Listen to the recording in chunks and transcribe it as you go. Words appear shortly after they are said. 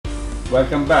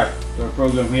Welcome back to our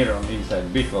program here on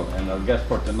Inside Bicol, and our guest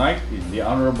for tonight is the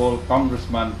Honorable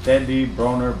Congressman Teddy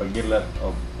Bronner Bagilat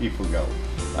of Ifugao.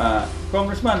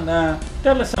 Congressman,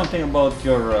 tell us something about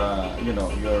your,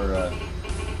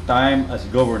 time as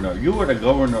governor. You were the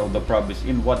governor of the province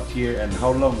in what year, and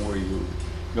how long were you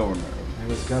governor? I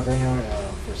was governor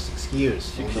for 6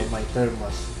 years, although my term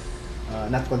was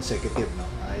not consecutive. No?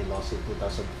 I lost in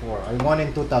 2004. I won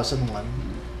in 2001.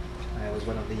 I was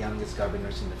one of the youngest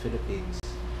governors in the Philippines.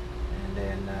 And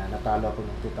then natalo ako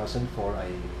noong 2004. I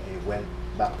went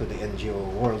back to the NGO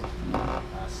world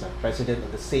as president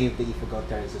of the Save the Ifugao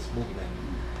Terraces movement.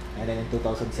 And then in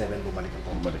 2007, bumalik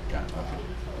ako. Bumalik ka. Okay.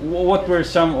 What were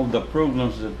some of the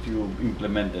programs that you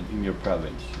implemented in your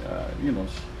province?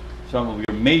 Some of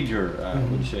your major,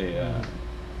 would say,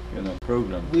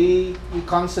 programs. We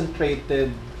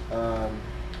concentrated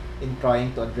in trying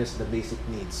to address the basic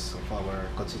needs of our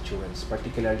constituents,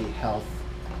 particularly health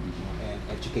and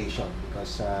education,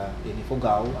 because in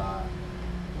Ifugao,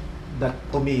 that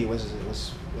to me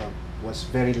was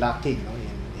very lacking,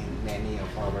 in many of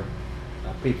our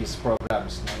previous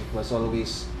programs. It was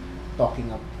always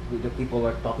the people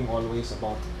were talking always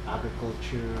about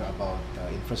agriculture, about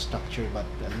infrastructure, but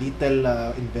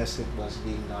little investment was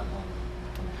being done on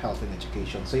health and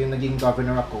education. So yung naging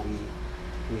governor ako,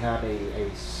 we had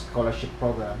a scholarship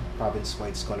program,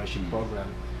 province-wide scholarship program.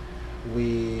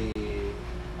 We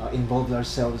involved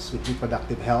ourselves with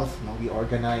reproductive health. We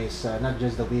organize not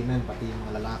just the women, but yung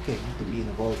mga lalaki to be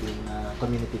involved in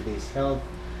community-based health.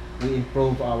 We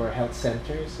improve our health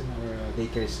centers and our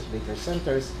daycare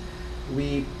centers.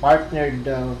 We partnered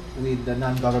with the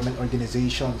non-government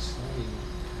organizations,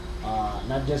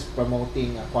 not just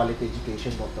promoting quality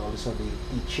education, but also the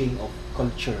teaching of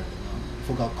culture,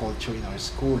 Ifugao culture in our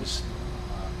schools.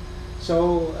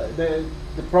 So the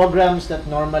programs that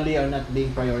normally are not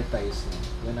being prioritized,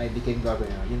 when I became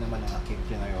governor, yun naman ang aking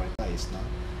prioritized.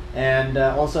 And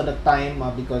also the time,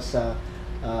 because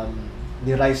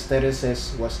the Rice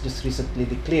Terraces was just recently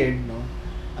declared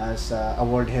as a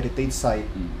World Heritage Site.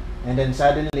 And then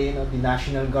suddenly, the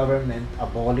national government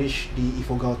abolished the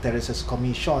Ifugao Terraces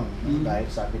Commission dahil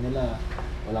sabi nila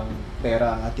walang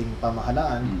pera ang ating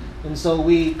pamahalaan. And so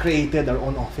we created our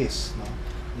own office,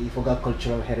 the Ifugao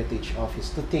Cultural Heritage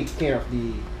Office, to take care of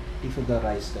the Ifugao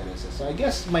Rice Terraces. So I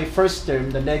guess my first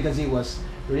term, the legacy was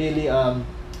really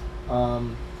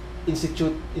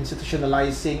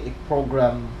institutionalizing a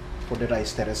program for the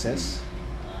Rice Terraces.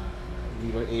 We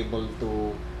were able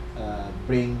to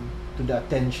bring to the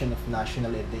attention of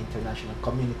national and the international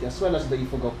community, as well as the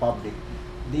Ifugao public,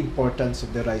 the importance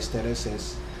of the Rice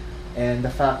Terraces and the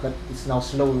fact that it's now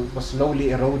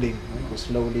slowly eroding. It was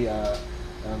slowly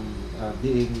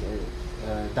being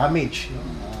damaged,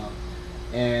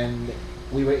 and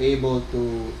we were able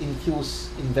to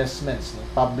infuse investments,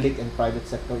 public and private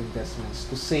sector investments,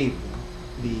 to save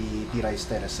the Rice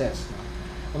Terraces.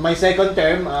 In my second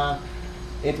term,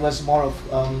 it was more of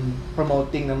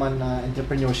promoting naman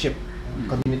entrepreneurship,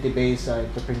 community-based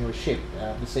entrepreneurship.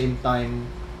 At the same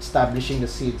time, establishing the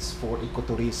seeds for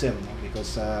ecotourism,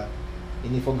 because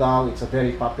in Ifugao, it's a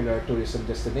very popular tourism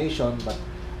destination, but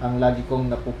ang lagi kong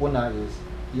napupuna is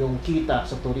yung kita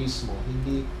sa turismo,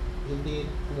 hindi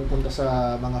pumupunta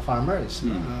sa mga farmers.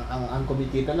 Ang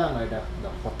kumikita lang ay the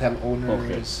hotel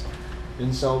owners. Okay. And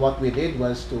so what we did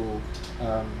was to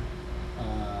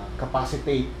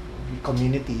capacitate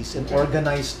communities and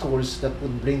organize tours that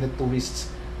would bring the tourists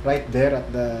right there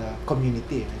at the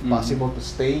community. If possible, to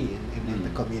stay in the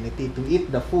community, to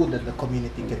eat the food that the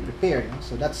community can prepare.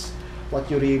 So that's what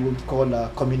you really would call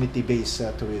community-based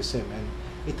tourism, and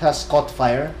it has caught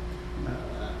fire.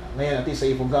 Ngayon, at least sa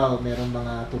Ifugao, meron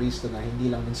mga turista na hindi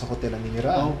lang din sa hotel ang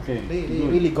niniraan. Okay. They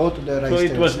really go to the Rice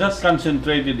Terraces. So it was not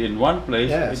concentrated in one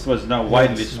place, it was now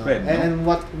widely spread. And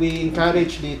what we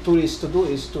encourage the tourists to do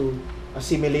is to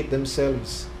assimilate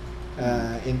themselves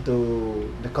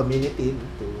into the community,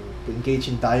 to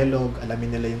engage in dialogue,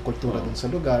 alamin nila yung kultura dun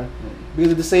sa lugar.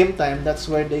 But at the same time,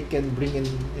 that's where they can bring in,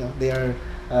 they are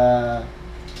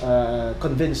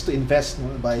convinced to invest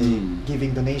by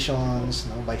giving donations,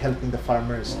 by helping the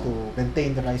farmers to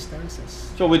maintain the Rice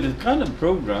Terraces. So with the kind of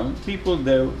program, people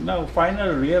there now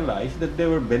finally realize that they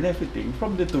were benefiting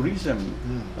from the tourism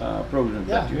program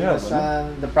that you have.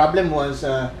 The problem was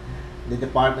the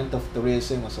Department of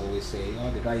Tourism was always saying,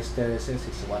 the Rice Terraces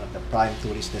is one of the prime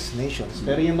tourist destinations.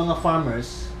 Pero yung mga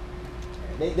farmers,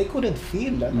 they couldn't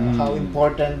feel how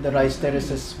important the Rice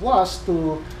Terraces was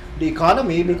to the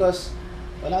economy, because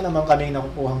wala naman kaming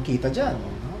nakukuhang kita dyan.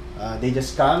 They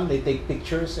just come, they take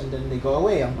pictures, and then they go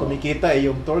away. Ang kumikita ay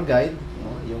yung tour guide,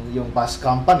 yung bus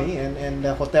company, and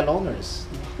the hotel owners.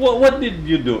 What did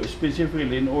you do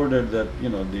specifically in order that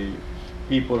the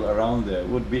people around there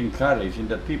would be encouraged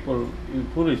and that people in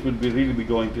tourists would be really be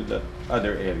going to the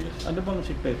other areas? Ano bang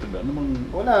sikreto ba? Ano bang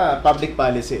Una, public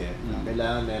policy eh. Mm.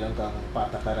 Kailangan meron kang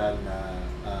patakaran na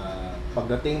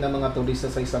pagdating ng mga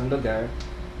turista sa isang lugar,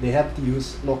 they have to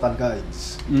use local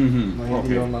guides. No,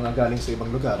 hindi Okay. yung mga galing sa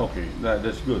ibang lugar. Okay,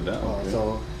 that's good. Oh, Okay. so,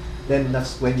 then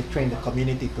that's when you train the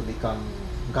community to become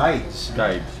guides.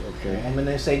 Guides, okay. And when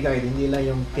I say guide, hindi lang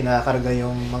yung kinakarga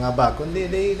yung mga bag, kundi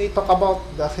they talk about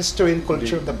the history and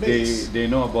culture of the place.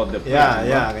 They know about the place. Yeah, no?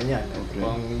 yeah, ganyan. Okay. Ito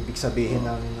ang ibig sabihin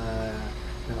ng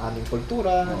aming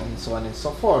kultura, Oh. and so on and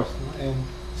so forth. No? And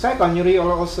second, you really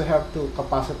also have to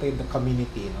capacitate the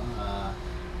community, no?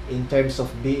 In terms of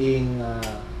being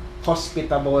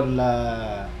hospitable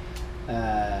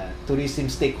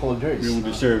tourism stakeholders. Yung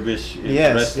the no? service,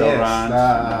 Yes, restaurants, na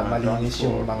mga malinis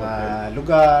yung transport, mga okay.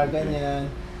 lugar, Okay. ganyan.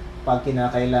 Pag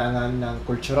kinakailangan ng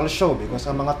cultural show, because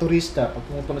ang mga turista, pag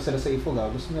pumunta sila sa Ifugao,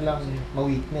 gusto nilang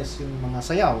ma-witness yung mga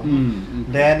sayaw.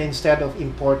 Okay. Then, instead of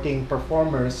importing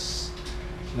performers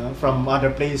from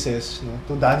other places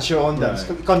to dance your own dance,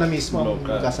 Right. ikaw na mismo ang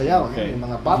Local. magkasayaw, Okay. yung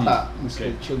mga bata, Okay.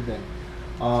 school children.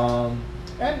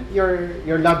 And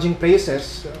your lodging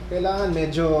places, kailangan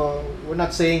medyo, we're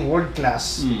not saying world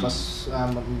class because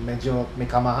medyo may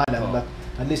kamahalan, Oh. but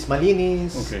at least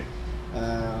malinis, Okay.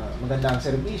 maganda ang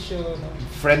serbisyo,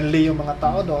 friendly yung mga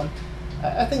tao doon.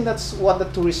 I think that's what the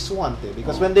tourists want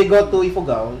because when they go to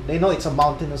Ifugao, they know it's a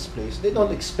mountainous place. They don't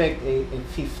expect a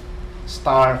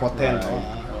 5-star hotel.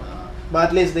 Right. But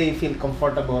at least they feel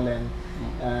comfortable and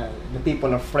the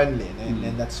people are friendly.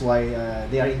 And that's why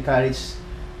they are encouraged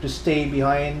to stay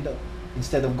behind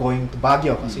instead of going to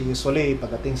Baguio. Kasi usually,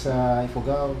 pagdating sa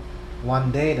Ifugao, one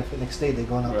day, the next day, they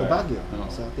go na to Right. Baguio. Oh.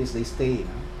 So at least they stay.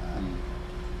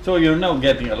 So you're now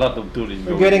getting a lot of tourists.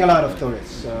 We're going. getting a lot of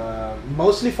tourists.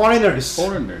 Mostly foreigners.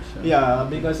 Foreigners. Yeah,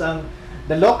 because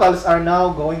the locals are now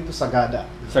going to Sagada.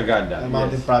 Sagada. The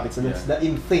mountain yes. province. And it's Yeah. the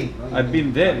in thing. No? I've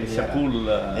been there. It's a Yeah. cool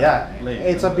Yeah, place.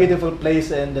 it's a beautiful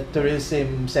place and the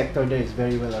tourism sector there is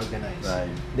very well organized.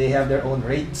 Right. They have their own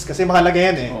rates. Kasi mahalaga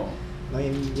yan eh. Oh. No,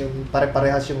 yung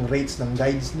pare-parehas yung rates ng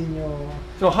guides ninyo.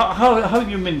 So how do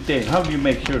you maintain? How do you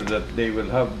make sure that they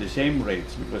will have the same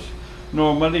rates? Because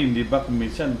normally, hindi ba kung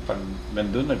minsan pag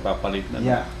nandun nagpapalit na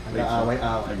Yeah, ng rates,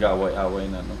 nag-aaway-away. Nag-aaway-away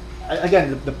na, no?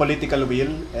 Again, the political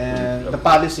will and the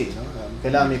policy. No?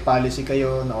 Kailangan may policy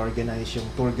kayo na organize yung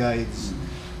tour guides.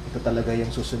 Ito talaga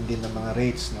yung susundin ng mga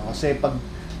rates. No? Kasi pag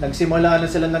nagsimula na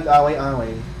sila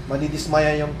nag-away-away,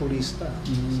 madidismaya yung turista.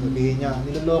 Sabihin niya,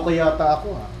 niloloko yata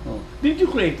ako. Oh. Did you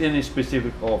create any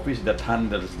specific office that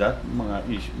handles that? Mga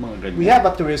ganyan? We have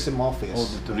a tourism office. Oh,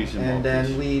 the tourism and office. then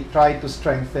we try to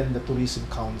strengthen the tourism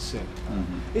council.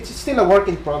 Mhm. It's still a work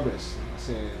in progress.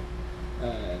 Kasi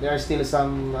there are still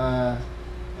some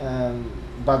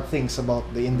bad things about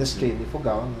the industry in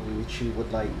Ifugao which we would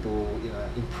like to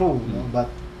improve. No? But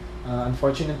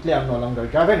unfortunately, I'm no longer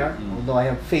governor. Although I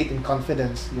have faith and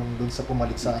confidence yung dun sa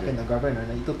pumalit sa akin na governor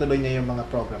na itutuloy niya yung mga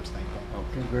programs na ito.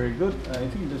 Okay, very good. I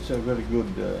think that's a very good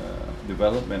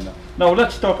development. Now,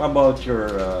 let's talk about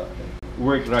your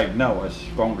work right now as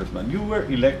congressman. You were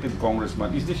elected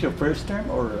congressman. Is this your first term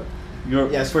or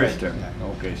your Yes, first first, term?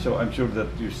 yeah. Okay, so I'm sure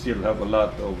that you still have a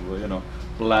lot of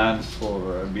plans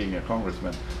for being a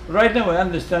congressman. Right now, I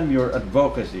understand your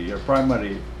advocacy. Your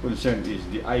primary concern is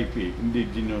the IP,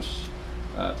 indigenous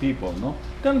people. No,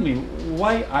 tell me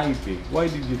why IP? Why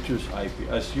did you choose IP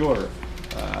as your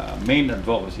main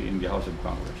advocacy in the House of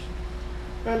Congress?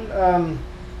 Well,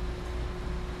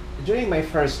 during my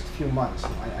first few months,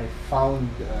 I found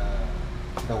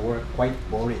the work quite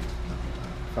boring.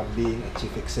 From being a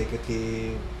chief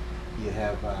executive, you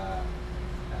have a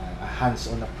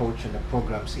hands-on approach on the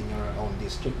programs in your own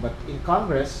district. But in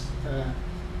Congress,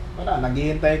 wala,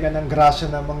 naghihintay ka ng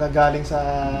grasya ng mga galing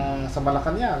sa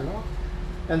Malacanang, no?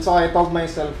 And so I told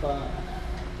myself,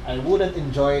 I wouldn't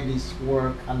enjoy this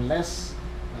work unless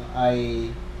I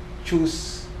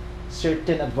choose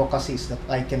certain advocacies that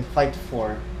I can fight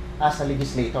for as a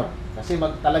legislator. Kasi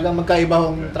talagang magkaiba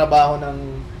ang trabaho ng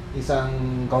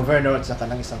isang governor at saka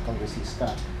ng isang kongresista.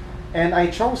 And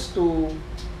I chose to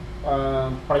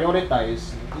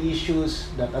prioritize issues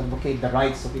that advocate the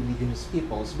rights of indigenous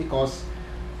peoples because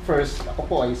first, ako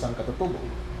po ay isang katutubo.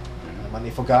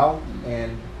 Ifugao,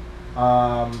 and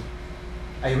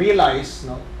I realized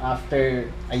after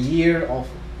a year of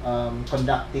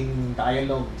conducting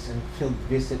dialogues and field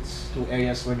visits to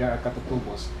areas where there are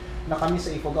katutubos na kami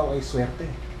sa Ifugao ay swerte.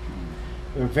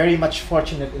 We're very much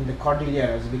fortunate in the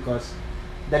Cordilleras because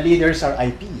the leaders are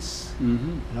IPs.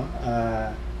 Mm-hmm.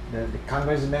 The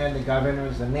congressmen, the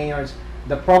governors, the mayors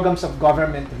the programs of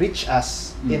government reach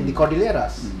us in the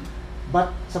Cordilleras.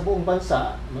 But sa buong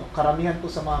bansa, no, karamihan po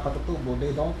sa mga katutubo,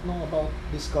 they don't know about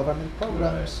these government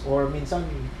programs, or minsan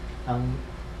ang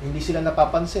hindi sila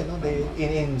napapansin, no? They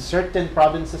in certain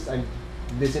provinces I've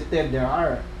visited, there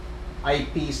are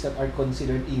IPs that are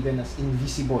considered even as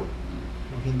invisible,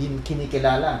 no? Hindi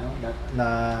kinikilala, no,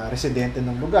 na residente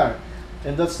ng lugar.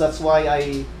 And that's why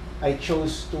I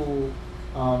chose to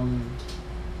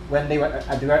when they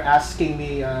were asking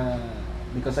me,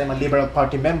 because I'm a Liberal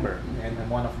Party member and I'm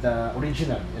one of the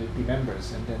original LP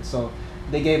members, and then so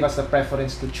they gave us the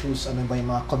preference to choose ano ba yung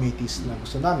mga committees na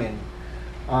gusto namin.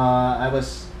 I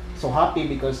was so happy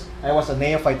because I was a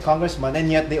neophyte congressman, and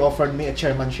yet they offered me a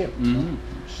chairmanship.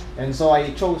 And so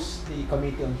I chose the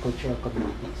Committee on Cultural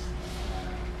Communities,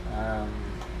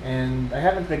 and I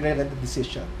haven't regretted the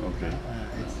decision. Okay.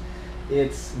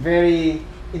 It's very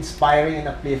inspiring and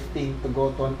uplifting to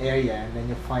go to an area and then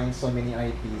you find so many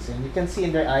IPs and you can see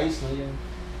in their eyes, no, yung,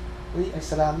 uy, ay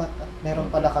salamat, meron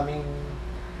pala kaming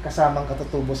kasamang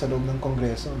katutubo sa loob ng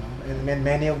Kongreso, no? And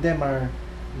many of them are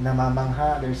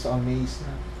namamangha, they're so amazed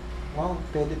na, wow,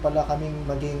 pwede pala kaming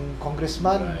maging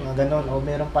congressman, mga ganon, o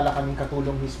meron pala kaming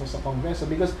katulong mismo sa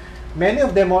Kongreso, because many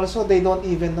of them also, they don't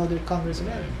even know they're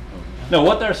congressmen. Now,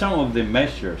 what are some of the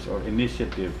measures or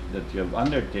initiatives that you have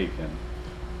undertaken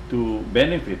to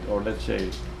benefit, or let's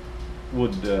say,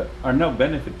 are now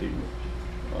benefiting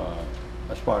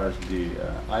as far as the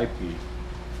IP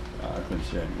are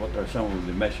concerned? What are some of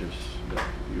the measures that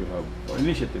you have, or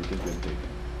initiatives that you have taken?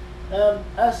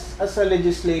 As a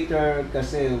legislator,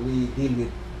 kasi we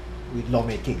deal with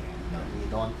lawmaking.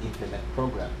 We don't implement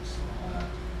programs.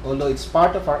 Although it's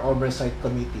part of our oversight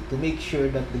committee to make sure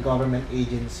that the government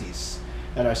agencies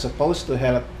that are supposed to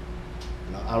help,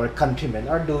 you know, our countrymen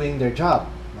are doing their job.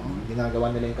 Ginagawa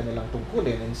nila yung kanilang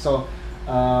tungkulin. And so,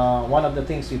 one of the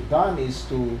things we've done is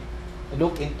to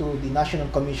look into the National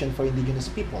Commission for Indigenous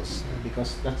Peoples,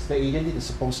 because that's the agency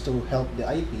that's supposed to help the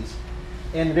IPs,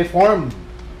 and reform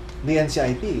the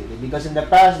NCIP, because in the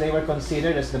past they were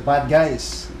considered as the bad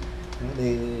guys.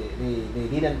 They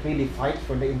didn't really fight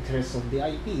for the interests of the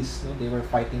IPs, no? They were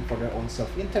fighting for their own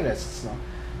self-interests, no?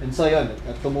 And so yun,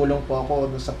 tumulong po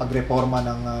ako sa pagreforma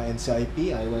ng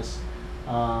NCIP. I was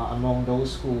among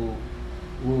those who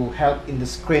helped in the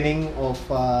screening of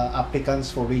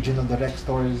applicants for regional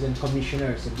directors and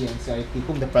commissioners of the NCIP,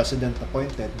 whom the President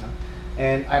appointed. No?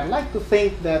 And I'd like to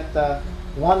think that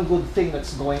one good thing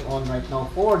that's going on right now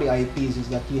for the IPs is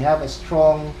that we have a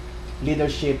strong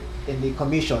leadership in the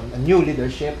Commission, a new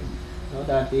leadership, you know,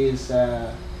 that is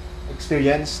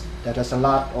experienced, that has a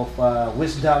lot of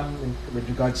wisdom with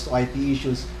regards to IP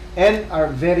issues, and are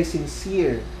very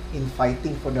sincere in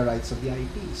fighting for the rights of the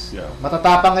IPs. Yeah.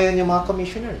 Matatapang ngayon yung mga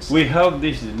commissioners. We have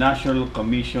this National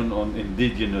Commission on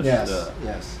Indigenous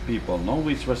yes. People, no,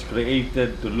 which was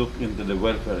created to look into the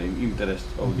welfare and interest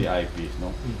of the IPs,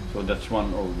 no. So that's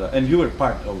one of the, and you were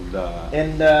part of the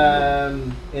in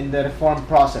the reform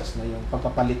process, no, yung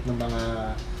pagpapalit ng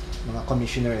mga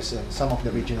commissioners and some of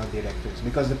the regional directors,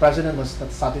 because the President was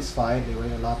not satisfied. There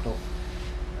were a lot of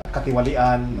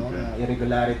katiwalian, no,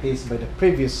 irregularities by the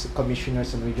previous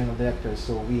commissioners and regional directors,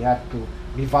 so we had to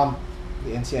revamp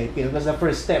the NCIP. It was the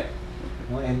first step,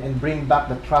 you know, and bring back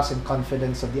the trust and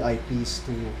confidence of the IPs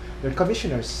to their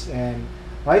commissioners. And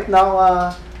right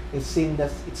now, it seems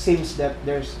that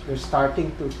they're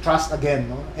starting to trust again,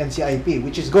 no, NCIP,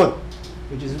 which is good.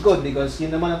 Because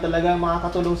yun naman ang talaga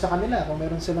makakatulong sa kanila kung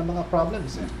meron silang mga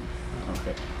problems.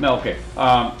 Okay. Now, okay.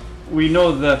 We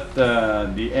know that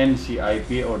the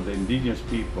NCIP, or the indigenous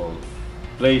people,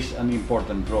 plays an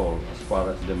important role as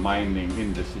far as the mining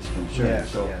industry is concerned.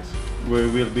 Yes, so yes. we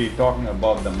will be talking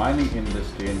about the mining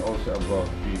industry and also about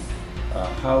the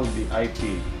how the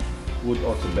IP would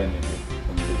also benefit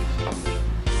from this.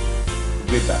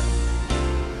 We'll be back.